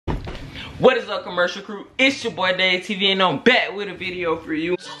What is up, commercial crew? It's your boy YaBoyDavTv, and I'm back with a video for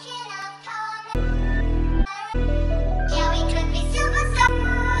you.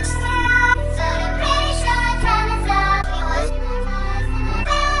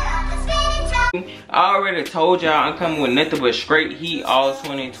 I already told y'all I'm coming with nothing but straight heat all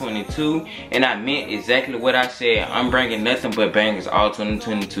 2022, and I meant exactly what I said. I'm bringing nothing but bangers all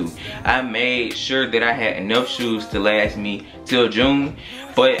 2022. I made sure that I had enough shoes to last me till June,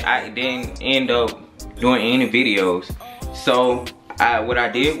 but I didn't end up doing any videos. So what I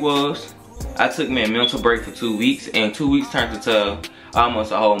did was I took me a mental break for 2 weeks, and 2 weeks turned into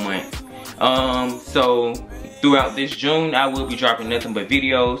almost a whole month. So throughout this June, I will be dropping nothing but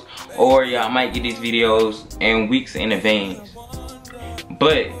videos, or y'all might get these videos in weeks in advance.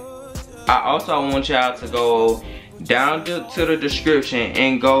 But I also want y'all to go down to the description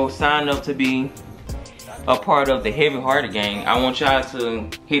and go sign up to be a part of the Heavy Hearted gang. I want y'all to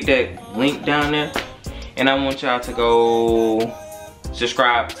hit that link down there, and I want y'all to go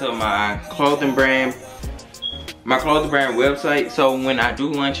subscribe to my clothing brand website. So when I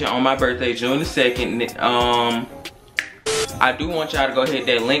do launch it on my birthday, June the 2nd, I do want y'all to go hit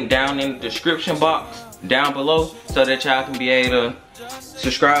that link down in the description box down below, so that y'all can be able to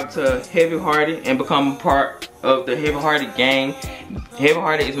subscribe to Heavy Hearted and become a part of the Heavy Hearted gang. Heavy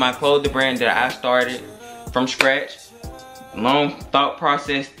Hearted is my clothing brand that I started from scratch. Long thought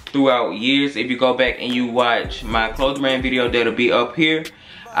process throughout years. If you go back and you watch my clothing brand video that'll be up here,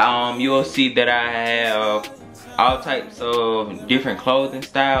 you'll see that I have all types of different clothing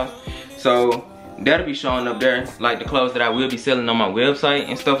styles. So that'll be showing up there, like the clothes that I will be selling on my website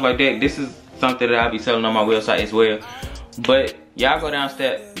and stuff like that. This is something that I'll be selling on my website as well. But y'all go down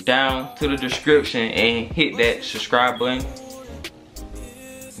to the description and hit that subscribe button,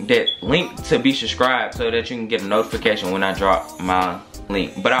 that link to be subscribed, so that you can get a notification when I drop my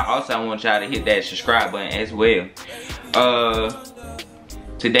link. But I also want y'all to hit that subscribe button as well.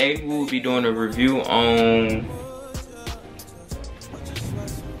 Today we will be doing a review on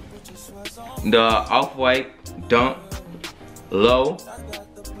the off-white dunk low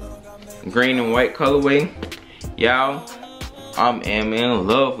green and white colorway. Y'all, I am in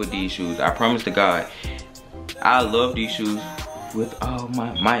love with these shoes. I promise to God, I love these shoes with all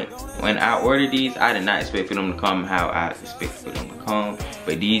my might. When I ordered these, I did not expect for them to come how I expected for them to come,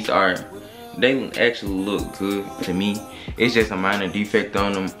 but they actually look good to me. It's just a minor defect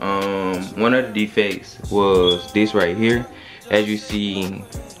on them. One of the defects was this right here. As you see,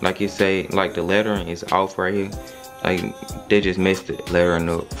 like it say, like the lettering is off right here. Like they just messed the lettering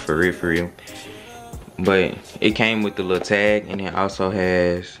up for real. But it came with the little tag, and it also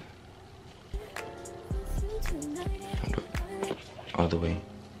has all the way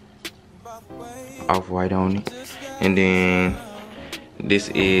off-white on it. And then this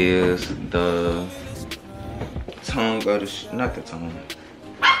is the tongue of the not the tongue.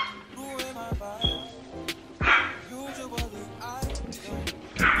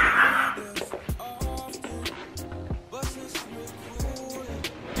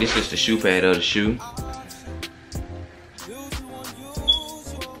 This is the shoe pad of the shoe.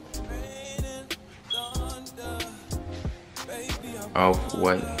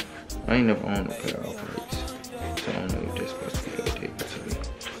 Off-white. I ain't never owned a pair of off-whites, so I don't know if that's supposed to be updated to me.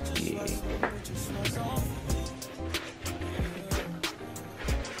 Yeah.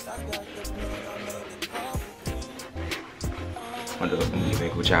 Hold up, let me get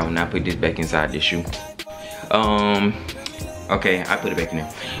back with y'all when I put this back inside this shoe. Okay, I put it back in there.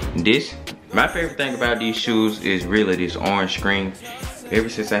 My favorite thing about these shoes is really this orange screen. Ever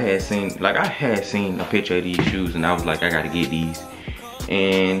since I had seen a picture of these shoes, and I was like, I gotta get these.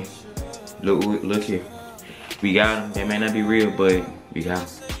 And look here, we got them. They may not be real, but we got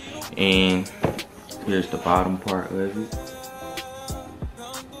them. And here's the bottom part of it,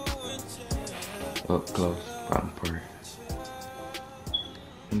 up close, bottom part.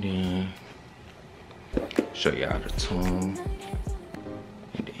 And then show y'all the tongue.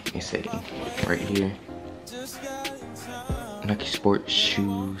 And then it say right here, Nike sports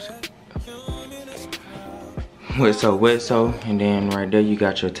shoes, wet so, and then right there you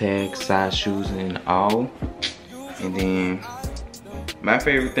got your tag, size, shoes, and all. And then my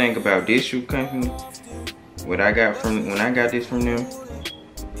favorite thing about this shoe company, when I got this from them,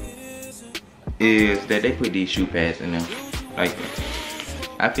 is that they put these shoe pads in them. Like,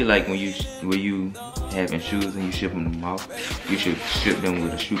 I feel like when you having shoes and you shipping them off, you should ship them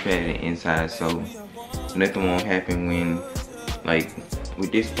with a shoe pad inside, so nothing won't happen when, like,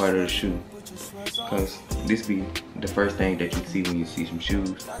 with this part of the shoe, because this be the first thing that you see when you see some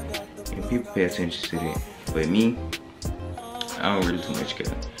shoes, and people pay attention to that. But me, I don't really too much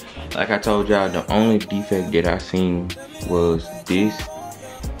care. Like I told y'all, the only defect that I seen was this.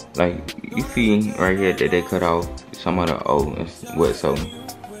 Like, you see right here that they cut off some of the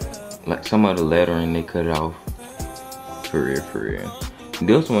like some of the lettering they cut off. For real, for real.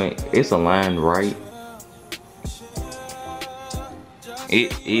 This one, it's aligned right.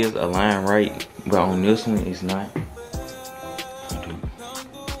 It is aligned right, but on this one it's not.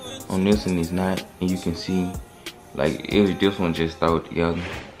 On this one it's not, and you can see, like, it was this one just thrown together.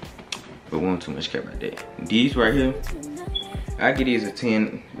 But we won't too much care about that. These right here, I give these a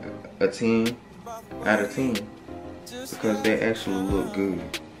 10 out of 10 because they actually look good.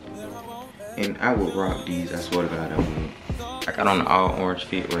 And I would rock these, I swear to God I would. I got on the all orange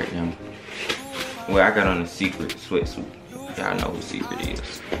fit right now. Well, I got on the secret sweatsuit. Y'all know what secret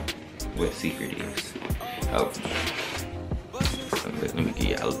is. What secret is. Oh. Let me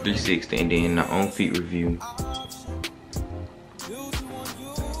give y'all a 360 and then the on feet review.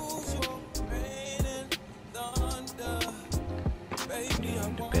 And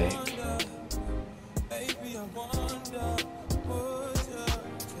then the back.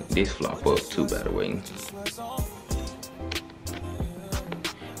 This flop up too, by the way.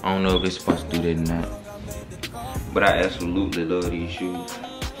 I don't know if it's supposed to do that or not. But I absolutely love these shoes.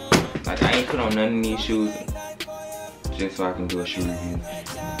 Like, I ain't put on none of these shoes just so I can do a shoe review.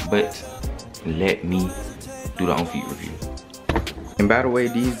 But let me do the on feet review. And by the way,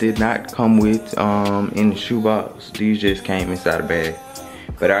 these did not come with in the shoebox. These just came inside a bag.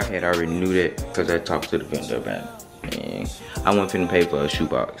 But I had already knew that because I talked to the vendor about it. And I wasn't finna pay for a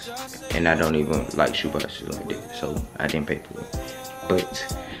shoebox. And I don't even like shoeboxes like that. So I didn't pay for it.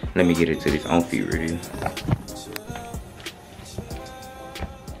 But let me get into this on feet review.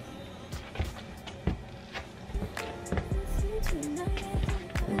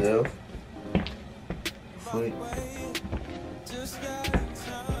 Left foot,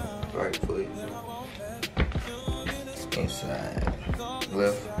 right foot, inside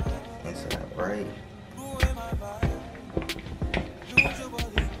left, inside right,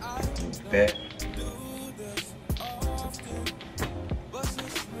 back,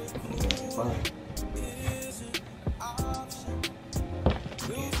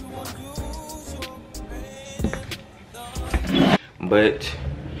 but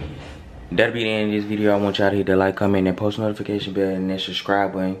that'll be the end of this video. I want y'all to hit that like, comment, and post notification bell and that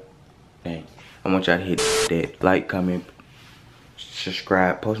subscribe button. Dang. I want y'all to hit that like, comment,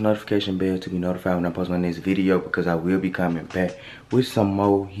 subscribe, post notification bell to be notified when I post my next video, because I will be coming back with some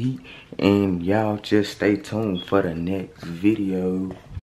more heat. And y'all just stay tuned for the next video.